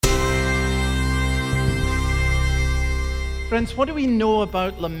Friends, what do we know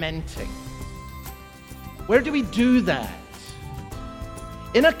about lamenting? Where do we do that?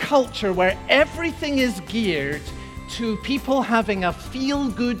 In a culture where everything is geared to people having a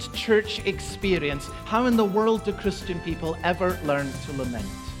feel-good church experience, how in the world do Christian people ever learn to lament?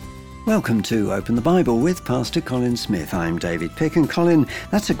 Welcome to Open the Bible with Pastor Colin Smith. I'm David Pick. And Colin,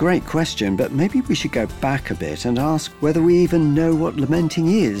 that's a great question, but maybe we should go back a bit and ask whether we even know what lamenting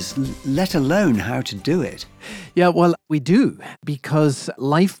is, let alone how to do it. Yeah, well, we do, because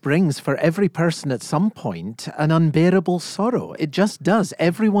life brings for every person at some point an unbearable sorrow. It just does.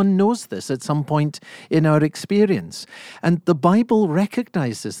 Everyone knows this at some point in our experience. And the Bible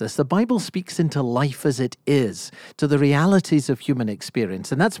recognizes this. The Bible speaks into life as it is, to the realities of human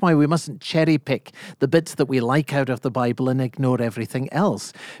experience. And that's why we mustn't cherry pick the bits that we like out of the Bible and ignore everything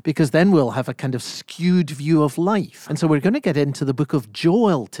else, because then we'll have a kind of skewed view of life. And so we're going to get into the book of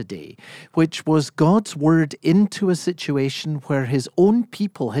Joel today, which was God's word into a situation where his own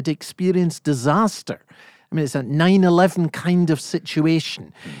people had experienced disaster. I mean, it's a 9/11 kind of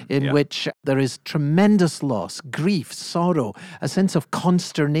situation in which there is tremendous loss, grief, sorrow, a sense of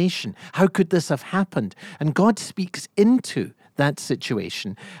consternation. How could this have happened? And God speaks into that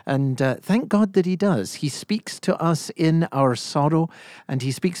situation. And thank God that he does. He speaks to us in our sorrow, and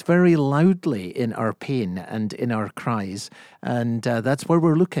he speaks very loudly in our pain and in our cries. And that's where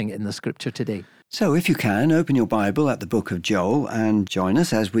we're looking in the scripture today. So if you can, open your Bible at the book of Joel and join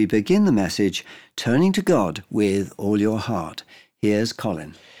us as we begin the message, Turning to God with All Your Heart. Here's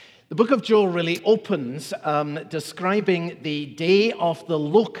Colin. The book of Joel really opens describing the day of the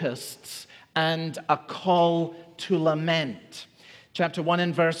locusts and a call to lament. Chapter 1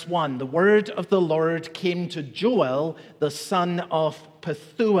 and verse 1, the word of the Lord came to Joel, the son of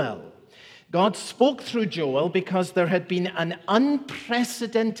Pethuel. God spoke through Joel because there had been an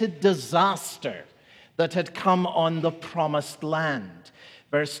unprecedented disaster that had come on the promised land.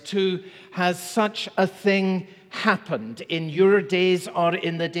 Verse 2, has such a thing happened in your days or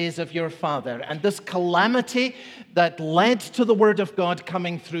in the days of your father? And this calamity that led to the word of God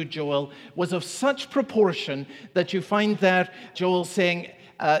coming through Joel was of such proportion that you find there Joel saying,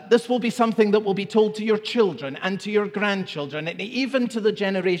 this will be something that will be told to your children and to your grandchildren and even to the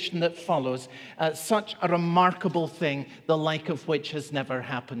generation that follows. Such a remarkable thing, the like of which has never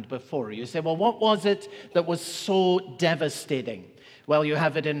happened before. You say, well, what was it that was so devastating? Well, you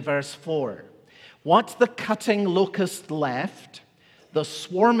have it in verse 4. What the cutting locust left, the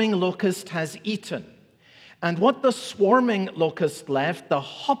swarming locust has eaten. And what the swarming locust left, the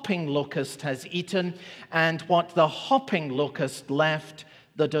hopping locust has eaten. And what the hopping locust left,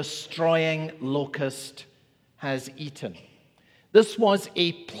 the destroying locust has eaten. This was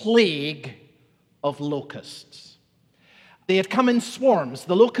a plague of locusts. They had come in swarms.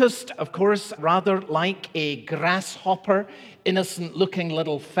 The locust, of course, rather like a grasshopper, innocent-looking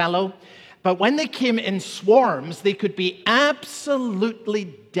little fellow. But when they came in swarms, they could be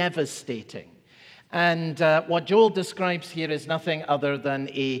absolutely devastating. And what Joel describes here is nothing other than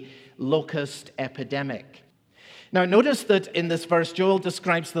a locust epidemic. Now, notice that in this verse, Joel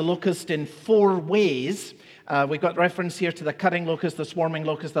describes the locust in 4 ways. We've got reference here to the cutting locust, the swarming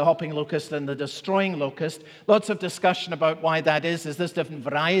locust, the hopping locust, and the destroying locust. Lots of discussion about why that is. Is this different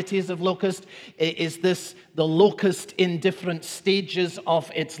varieties of locust? Is this the locust in different stages of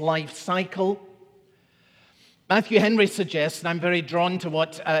its life cycle? Matthew Henry suggests, and I'm very drawn to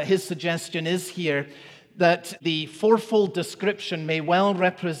what his suggestion is here, that the fourfold description may well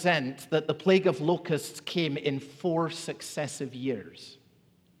represent that the plague of locusts came in 4 successive years.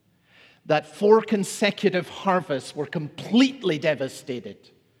 That 4 consecutive harvests were completely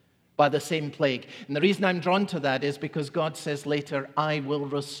devastated by the same plague. And the reason I'm drawn to that is because God says later, I will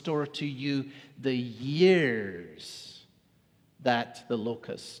restore to you the years that the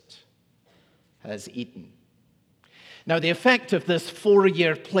locust has eaten. Now, the effect of this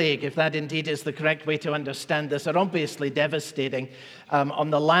 4-year plague, if that indeed is the correct way to understand this, are obviously devastating.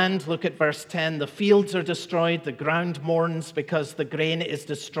 On the land, look at verse 10, the fields are destroyed, the ground mourns because the grain is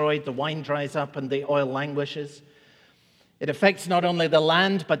destroyed, the wine dries up and the oil languishes. It affects not only the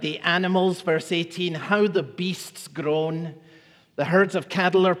land, but the animals. Verse 18, how the beasts groan. The herds of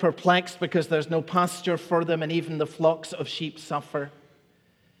cattle are perplexed because there's no pasture for them, and even the flocks of sheep suffer.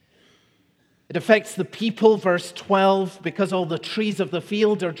 It affects the people, verse 12, because all the trees of the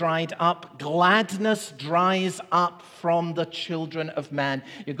field are dried up. Gladness dries up from the children of man.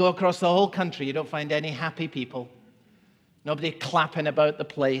 You go across the whole country, you don't find any happy people. Nobody clapping about the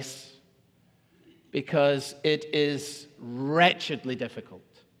place, because it is wretchedly difficult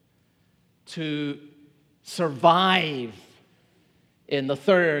to survive in the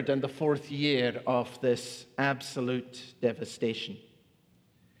third and the fourth year of this absolute devastation.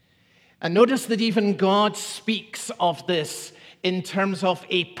 And notice that even God speaks of this in terms of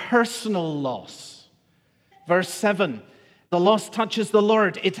a personal loss. Verse 7, the loss touches the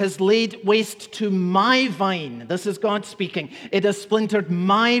Lord. It has laid waste to my vine. This is God speaking. It has splintered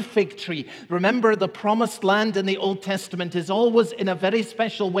my fig tree. Remember, the promised land in the Old Testament is always, in a very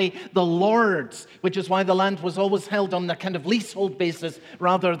special way, the Lord's, which is why the land was always held on a kind of leasehold basis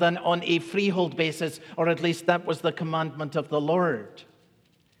rather than on a freehold basis, or at least that was the commandment of the Lord.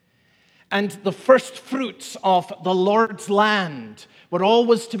 And the first fruits of the Lord's land were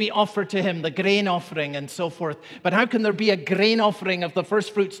always to be offered to him, the grain offering and so forth. But how can there be a grain offering of the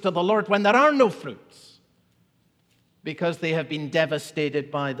first fruits to the Lord when there are no fruits? Because they have been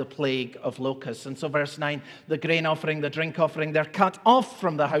devastated by the plague of locusts. And so verse 9, the grain offering, the drink offering, they're cut off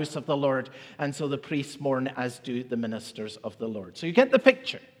from the house of the Lord. And so the priests mourn, as do the ministers of the Lord. So you get the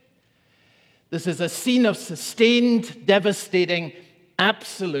picture. This is a scene of sustained, devastating,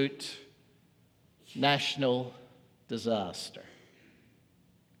 absolute national disaster.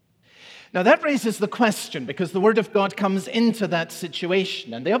 Now that raises the question, because the Word of God comes into that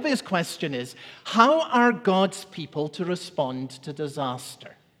situation. And the obvious question is, how are God's people to respond to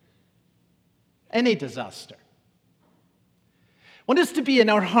disaster? Any disaster. What is to be in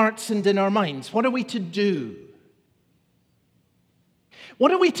our hearts and in our minds? What are we to do?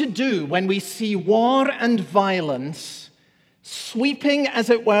 What are we to do when we see war and violence sweeping,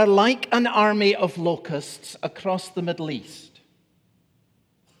 as it were, like an army of locusts across the Middle East?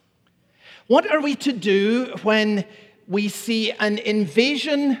 What are we to do when we see an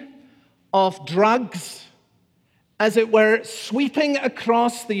invasion of drugs, as it were, sweeping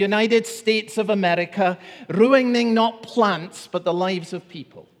across the United States of America, ruining not plants, but the lives of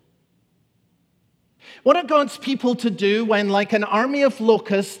people? What are God's people to do when, like an army of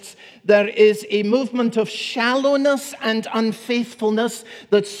locusts, there is a movement of shallowness and unfaithfulness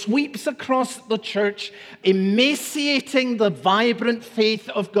that sweeps across the church, emaciating the vibrant faith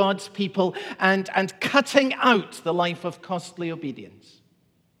of God's people and cutting out the life of costly obedience?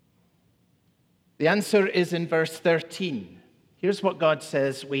 The answer is in verse 13. Here's what God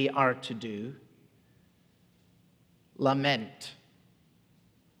says we are to do. Lament.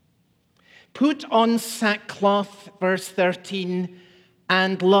 Put on sackcloth, verse 13,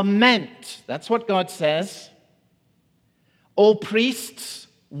 and lament. That's what God says. O priests,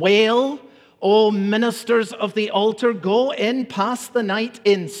 wail. O ministers of the altar, go in, pass the night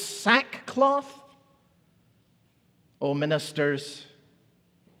in sackcloth. O ministers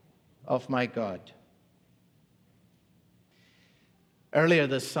of my God. Earlier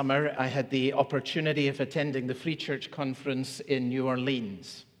this summer, I had the opportunity of attending the Free Church Conference in New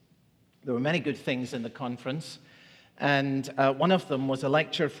Orleans. There were many good things in the conference, and one of them was a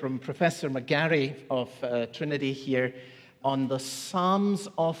lecture from Professor McGarry of Trinity here on the Psalms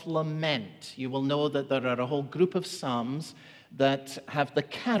of Lament. You will know that there are a whole group of psalms that have the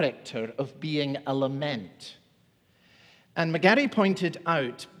character of being a lament. And McGarry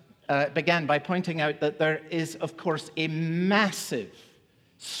began by pointing out that there is, of course, a massive,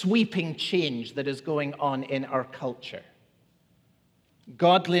 sweeping change that is going on in our culture.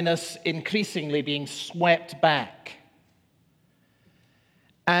 Godliness increasingly being swept back.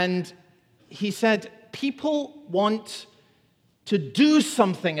 And he said, people want to do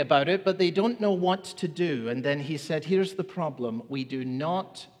something about it, but they don't know what to do. And then he said, here's the problem. We do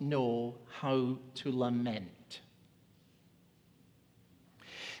not know how to lament.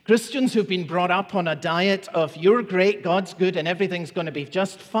 Christians who've been brought up on a diet of you're great, God's good, and everything's going to be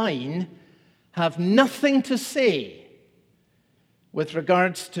just fine, have nothing to say with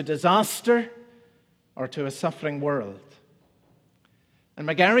regards to disaster or to a suffering world. And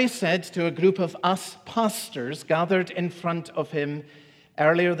McGarry said to a group of us pastors gathered in front of him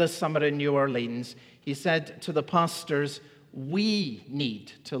earlier this summer in New Orleans, he said to the pastors, we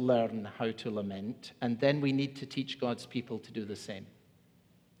need to learn how to lament, and then we need to teach God's people to do the same.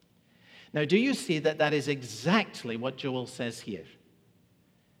 Now, do you see that that is exactly what Joel says here?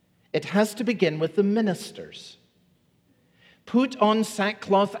 It has to begin with the ministers. Put on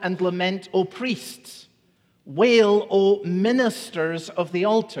sackcloth and lament, O priests. Wail, O ministers of the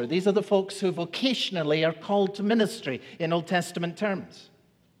altar. These are the folks who vocationally are called to ministry in Old Testament terms.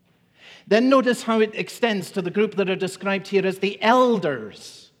 Then notice how it extends to the group that are described here as the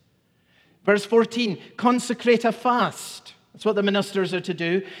elders. Verse 14, consecrate a fast. That's what the ministers are to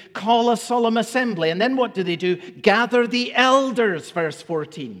do. Call a solemn assembly. And then what do? Gather the elders, verse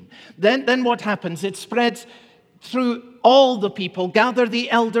 14. Then what happens? It spreads through all the people, gather the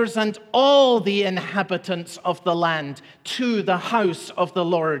elders and all the inhabitants of the land to the house of the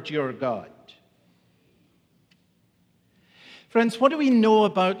Lord your God. Friends, what do we know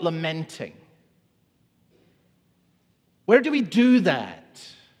about lamenting? Where do we do that?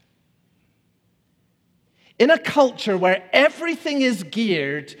 In a culture where everything is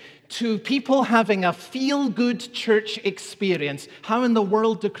geared to people having a feel-good church experience, how in the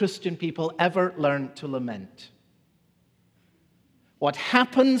world do Christian people ever learn to lament? What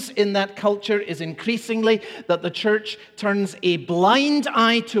happens in that culture is increasingly that the church turns a blind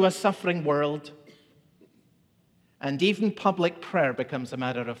eye to a suffering world, and even public prayer becomes a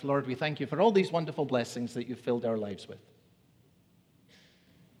matter of, Lord, we thank you for all these wonderful blessings that you've filled our lives with.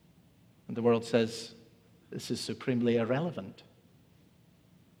 And the world says, this is supremely irrelevant.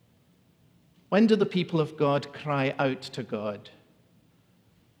 When do the people of God cry out to God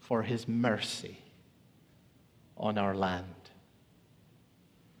for his mercy on our land?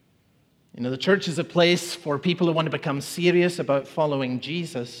 You know, the church is a place for people who want to become serious about following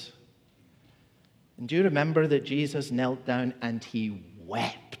Jesus. And do you remember that Jesus knelt down and he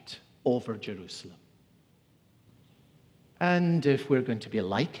wept over Jerusalem? And if we're going to be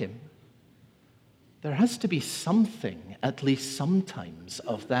like him, there has to be something, at least sometimes,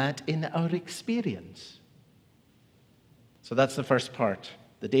 of that in our experience. So that's the first part.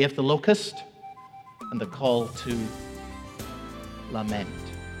 The day of the locust and the call to lament.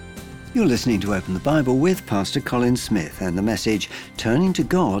 You're listening to Open the Bible with Pastor Colin Smith and the message, Turning to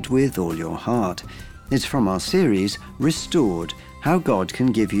God with All Your Heart. It's from our series, Restored, How God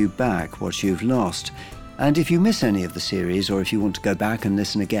Can Give You Back What You've Lost. And if you miss any of the series, or if you want to go back and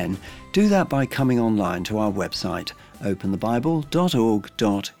listen again, do that by coming online to our website,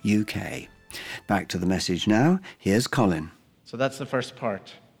 openthebible.org.uk. Back to the message now. Here's Colin. So that's the first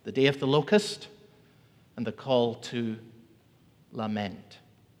part, the day of the locust and the call to lament.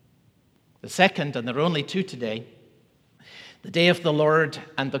 The second, and there are only two today, the day of the Lord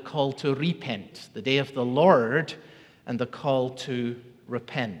and the call to repent. The day of the Lord and the call to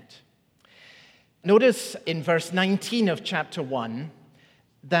repent. Notice in verse 19 of chapter 1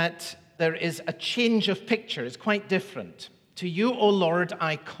 that there is a change of picture. It's quite different. To you, O Lord,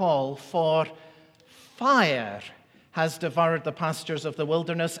 I call, for fire has devoured the pastures of the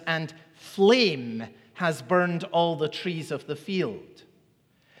wilderness, and flame has burned all the trees of the field.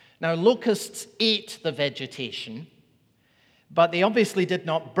 Now, locusts ate the vegetation, but they obviously did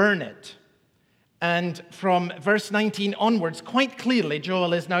not burn it. And from verse 19 onwards, quite clearly,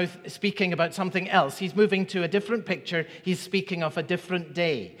 Joel is now speaking about something else. He's moving to a different picture. He's speaking of a different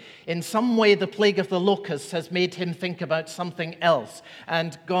day. In some way, the plague of the locusts has made him think about something else.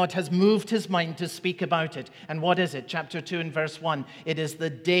 And God has moved his mind to speak about it. And what is it? Chapter 2 and verse 1. It is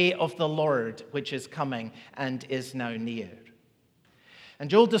the day of the Lord which is coming and is now near. And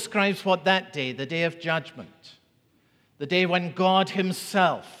Joel describes what that day, the day of judgment, the day when God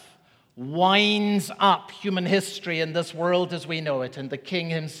himself winds up human history in this world as we know it, and the King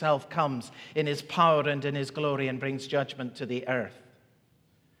himself comes in his power and in his glory and brings judgment to the earth.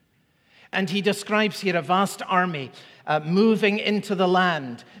 And he describes here a vast army moving into the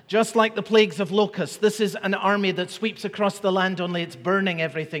land, just like the plagues of locusts. This is an army that sweeps across the land, only it's burning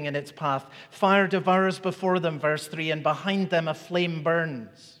everything in its path. Fire devours before them, verse 3, and behind them a flame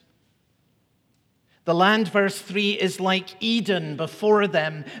burns. The land, verse 3, is like Eden before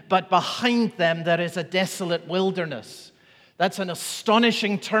them, but behind them there is a desolate wilderness. That's an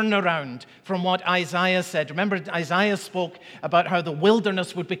astonishing turnaround from what Isaiah said. Remember, Isaiah spoke about how the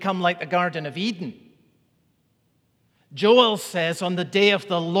wilderness would become like the Garden of Eden. Joel says, on the day of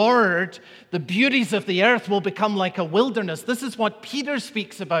the Lord, the beauties of the earth will become like a wilderness. This is what Peter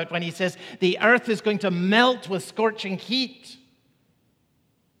speaks about when he says the earth is going to melt with scorching heat.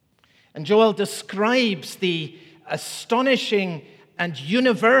 And Joel describes the astonishing and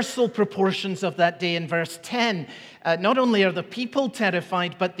universal proportions of that day in verse 10. Not only are the people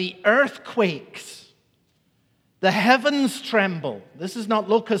terrified, but the earth quakes. The heavens tremble. This is not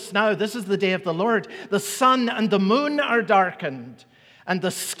locusts now. This is the day of the Lord. The sun and the moon are darkened, and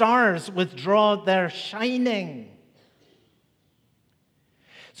the stars withdraw their shining.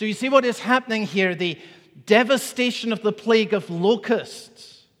 So you see what is happening here. The devastation of the plague of locusts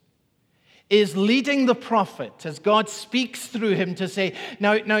is leading the prophet as God speaks through him to say,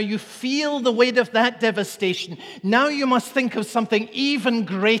 now you feel the weight of that devastation. Now you must think of something even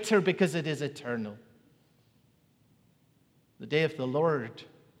greater because it is eternal. The day of the Lord.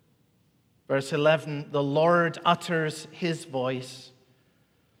 Verse 11, the Lord utters his voice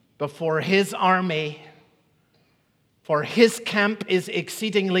before his army. For his camp is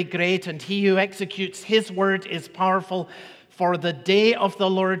exceedingly great, and he who executes his word is powerful. For the day of the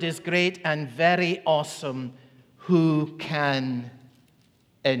Lord is great and very awesome. Who can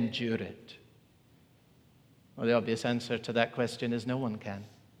endure it? Well, the obvious answer to that question is no one can.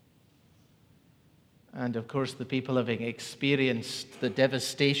 And of course, the people having experienced the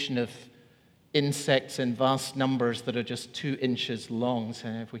devastation of insects in vast numbers that are just 2 inches long,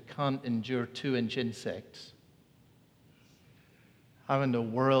 saying, if we can't endure 2-inch insects, how in the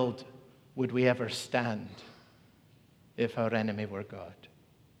world would we ever stand if our enemy were God?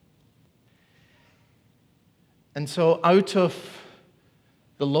 And so out of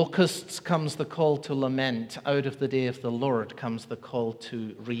the locusts comes the call to lament. Out of the day of the Lord comes the call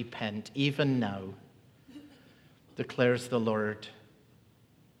to repent. Even now, declares the Lord,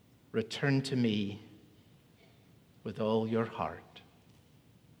 return to me with all your heart.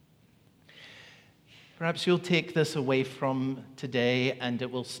 Perhaps you'll take this away from today and it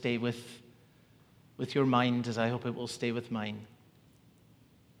will stay with your mind, as I hope it will stay with mine.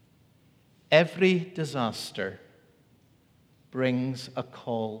 Every disaster brings a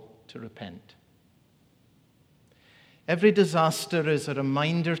call to repent. Every disaster is a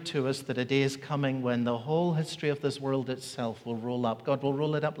reminder to us that a day is coming when the whole history of this world itself will roll up. God will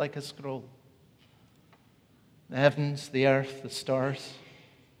roll it up like a scroll. The heavens, the earth, the stars.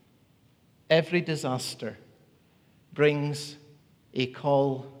 Every disaster brings a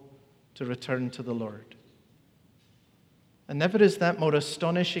call to return to the Lord. And never is that more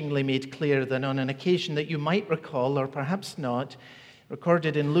astonishingly made clear than on an occasion that you might recall, or perhaps not,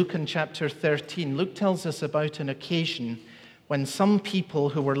 recorded in Luke in chapter 13. Luke tells us about an occasion when some people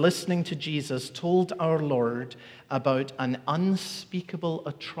who were listening to Jesus told our Lord about an unspeakable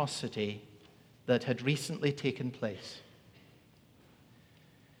atrocity that had recently taken place.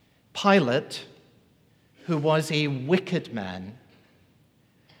 Pilate, who was a wicked man,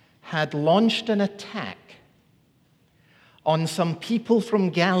 had launched an attack on some people from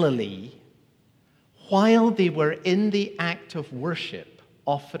Galilee while they were in the act of worship,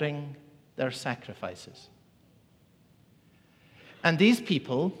 offering their sacrifices. And these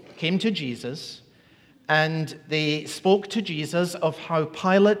people came to Jesus, and they spoke to Jesus of how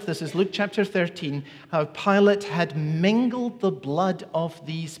Pilate, this is Luke chapter 13, how Pilate had mingled the blood of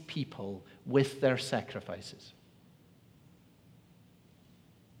these people with their sacrifices.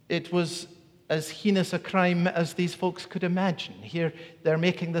 It was as heinous a crime as these folks could imagine. Here they're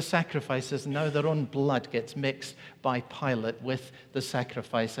making the sacrifices, and now their own blood gets mixed by Pilate with the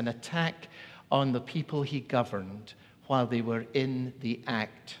sacrifice, an attack on the people he governed while they were in the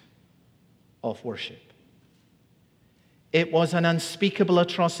act of worship. It was an unspeakable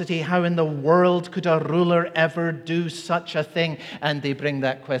atrocity. How in the world could a ruler ever do such a thing? And they bring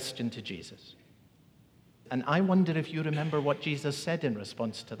that question to Jesus. And I wonder if you remember what Jesus said in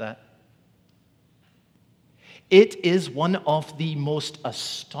response to that. It is one of the most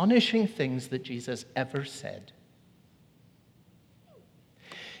astonishing things that Jesus ever said.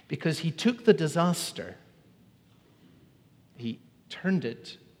 Because he took the disaster, he turned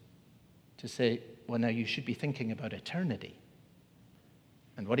it to say, well, now you should be thinking about eternity.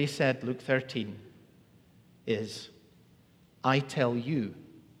 And what he said, Luke 13, is, I tell you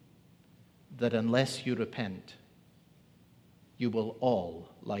that unless you repent, you will all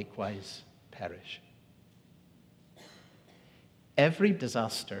likewise perish. Every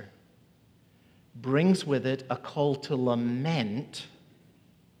disaster brings with it a call to lament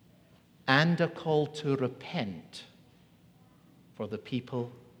and a call to repent for the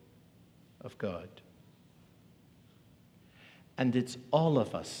people of God. And it's all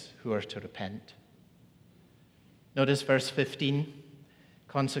of us who are to repent. Notice verse 15.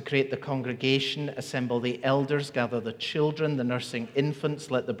 Consecrate the congregation, assemble the elders, gather the children, the nursing infants,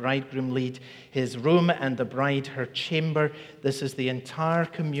 let the bridegroom lead his room and the bride her chamber. This is the entire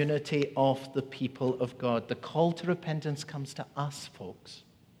community of the people of God. The call to repentance comes to us, folks.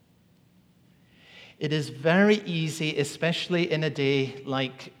 It is very easy, especially in a day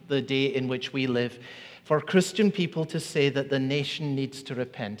like the day in which we live, for Christian people to say that the nation needs to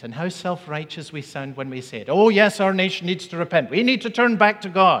repent. And how self-righteous we sound when we say it. Oh, yes, our nation needs to repent. We need to turn back to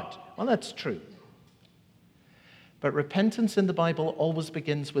God. Well, that's true. But repentance in the Bible always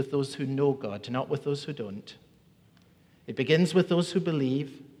begins with those who know God, not with those who don't. It begins with those who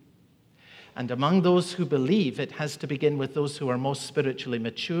believe. And among those who believe, it has to begin with those who are most spiritually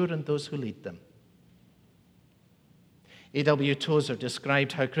mature and those who lead them. A.W. Tozer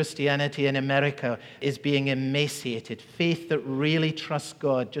described how Christianity in America is being emaciated, faith that really trusts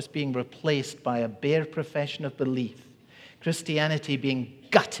God just being replaced by a bare profession of belief, Christianity being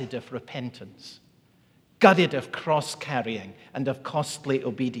gutted of repentance, gutted of cross-carrying and of costly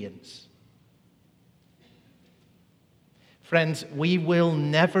obedience. Friends, we will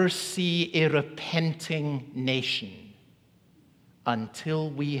never see a repenting nation until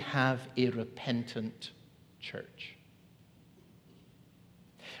we have a repentant church.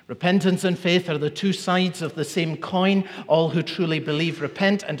 Repentance and faith are the two sides of the same coin. All who truly believe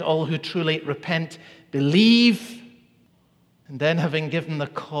repent, and all who truly repent believe. And then, having given the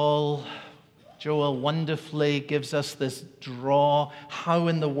call, Joel wonderfully gives us this draw. How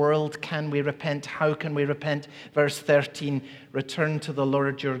in the world can we repent? How can we repent? Verse 13, return to the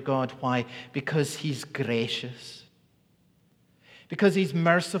Lord your God. Why? Because he's gracious. Because he's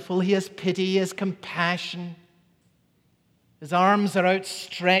merciful. He has pity. He has compassion. His arms are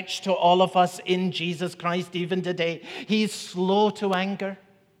outstretched to all of us in Jesus Christ even today. He's slow to anger.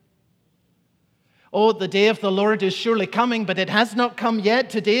 Oh, the day of the Lord is surely coming, but it has not come yet.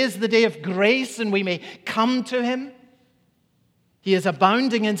 Today is the day of grace, and we may come to him. He is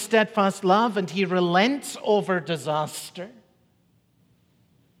abounding in steadfast love, and he relents over disaster.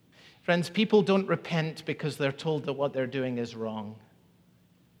 Friends, people don't repent because they're told that what they're doing is wrong.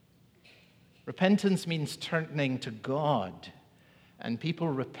 Repentance means turning to God, and people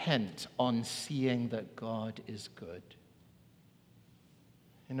repent on seeing that God is good.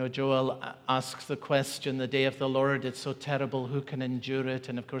 You know, Joel asks the question, the day of the Lord, it's so terrible, who can endure it?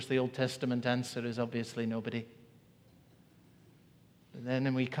 And of course, the Old Testament answer is obviously nobody. And then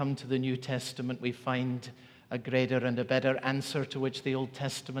when we come to the New Testament, we find a greater and a better answer to which the Old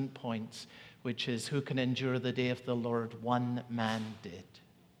Testament points, which is, who can endure the day of the Lord? One man did.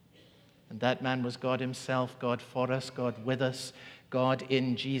 And that man was God himself, God for us, God with us, God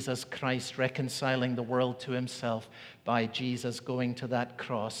in Jesus Christ, reconciling the world to himself by Jesus going to that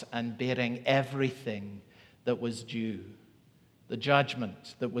cross and bearing everything that was due, the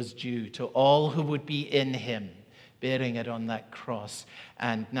judgment that was due to all who would be in him, bearing it on that cross.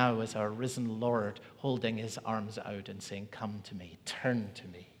 And now as our risen Lord, holding his arms out and saying, come to me, turn to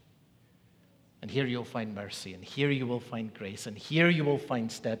me. And here you'll find mercy, and here you will find grace, and here you will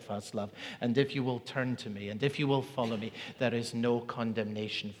find steadfast love. And if you will turn to me, and if you will follow me, there is no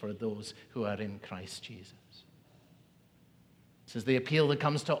condemnation for those who are in Christ Jesus. This is the appeal that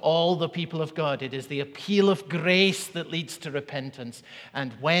comes to all the people of God. It is the appeal of grace that leads to repentance.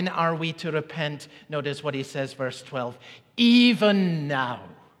 And when are we to repent? Notice what he says, verse 12. Even now.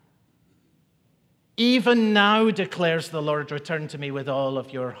 Even now, declares the Lord, return to me with all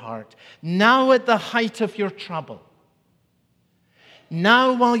of your heart. Now at the height of your trouble.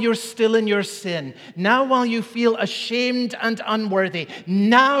 Now while you're still in your sin. Now while you feel ashamed and unworthy.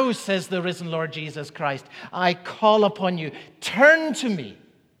 Now, says the risen Lord Jesus Christ, I call upon you. Turn to me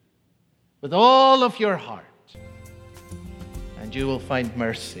with all of your heart. And you will find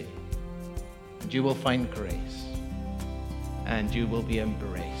mercy. And you will find grace. And you will be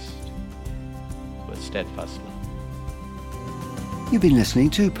embraced with steadfast love. You've been listening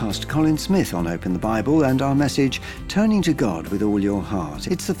to Pastor Colin Smith on Open the Bible and our message, Turning to God with All Your Heart.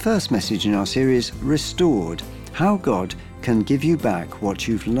 It's the first message in our series, Restored, How God Can Give You Back What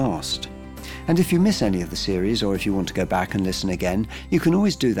You've Lost. And if you miss any of the series, or if you want to go back and listen again, you can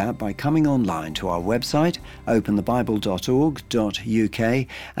always do that by coming online to our website, openthebible.org.uk,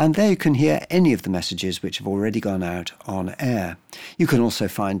 and there you can hear any of the messages which have already gone out on air. You can also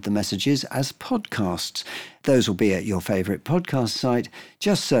find the messages as podcasts. Those will be at your favourite podcast site.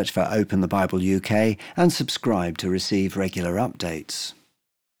 Just search for Open the Bible UK and subscribe to receive regular updates.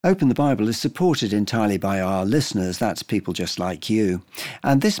 Open the Bible is supported entirely by our listeners, that's people just like you.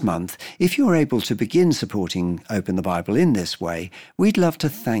 And this month, if you're able to begin supporting Open the Bible in this way, we'd love to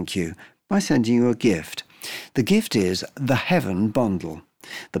thank you by sending you a gift. The gift is the Heaven Bundle.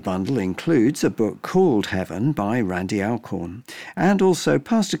 The bundle includes a book called Heaven by Randy Alcorn, and also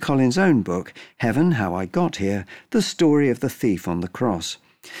Pastor Colin's own book, Heaven, How I Got Here, The Story of the Thief on the Cross.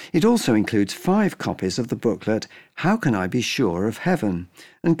 It also includes 5 copies of the booklet, How Can I Be Sure of Heaven?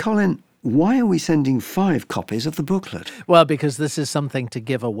 And Colin, why are we sending 5 copies of the booklet? Well, because this is something to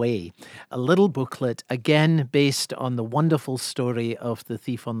give away. A little booklet, again, based on the wonderful story of the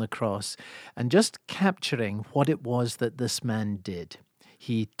thief on the cross, and just capturing what it was that this man did.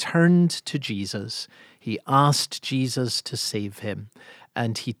 He turned to Jesus. He asked Jesus to save him.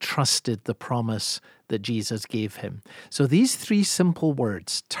 and he trusted the promise that Jesus gave him. So these three simple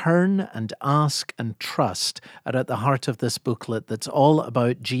words, turn and ask and trust, are at the heart of this booklet that's all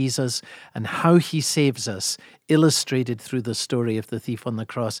about Jesus and how he saves us, illustrated through the story of the thief on the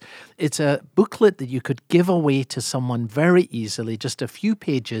cross. It's a booklet that you could give away to someone very easily, just a few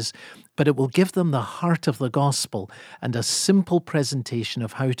pages, but it will give them the heart of the gospel and a simple presentation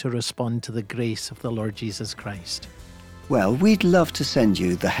of how to respond to the grace of the Lord Jesus Christ. Well, we'd love to send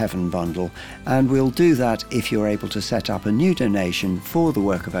you the Heaven Bundle, and we'll do that if you're able to set up a new donation for the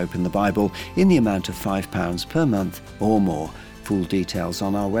work of Open the Bible in the amount of £5 per month or more. Full details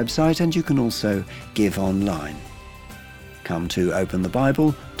on our website, and you can also give online. Come to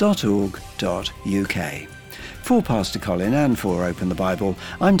openthebible.org.uk. For Pastor Colin and for Open the Bible,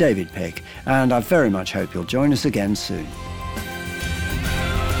 I'm David Pick, and I very much hope you'll join us again soon.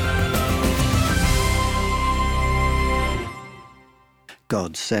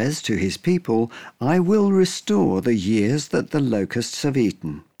 God says to his people, I will restore the years that the locusts have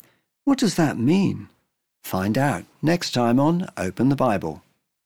eaten. What does that mean? Find out next time on Open the Bible.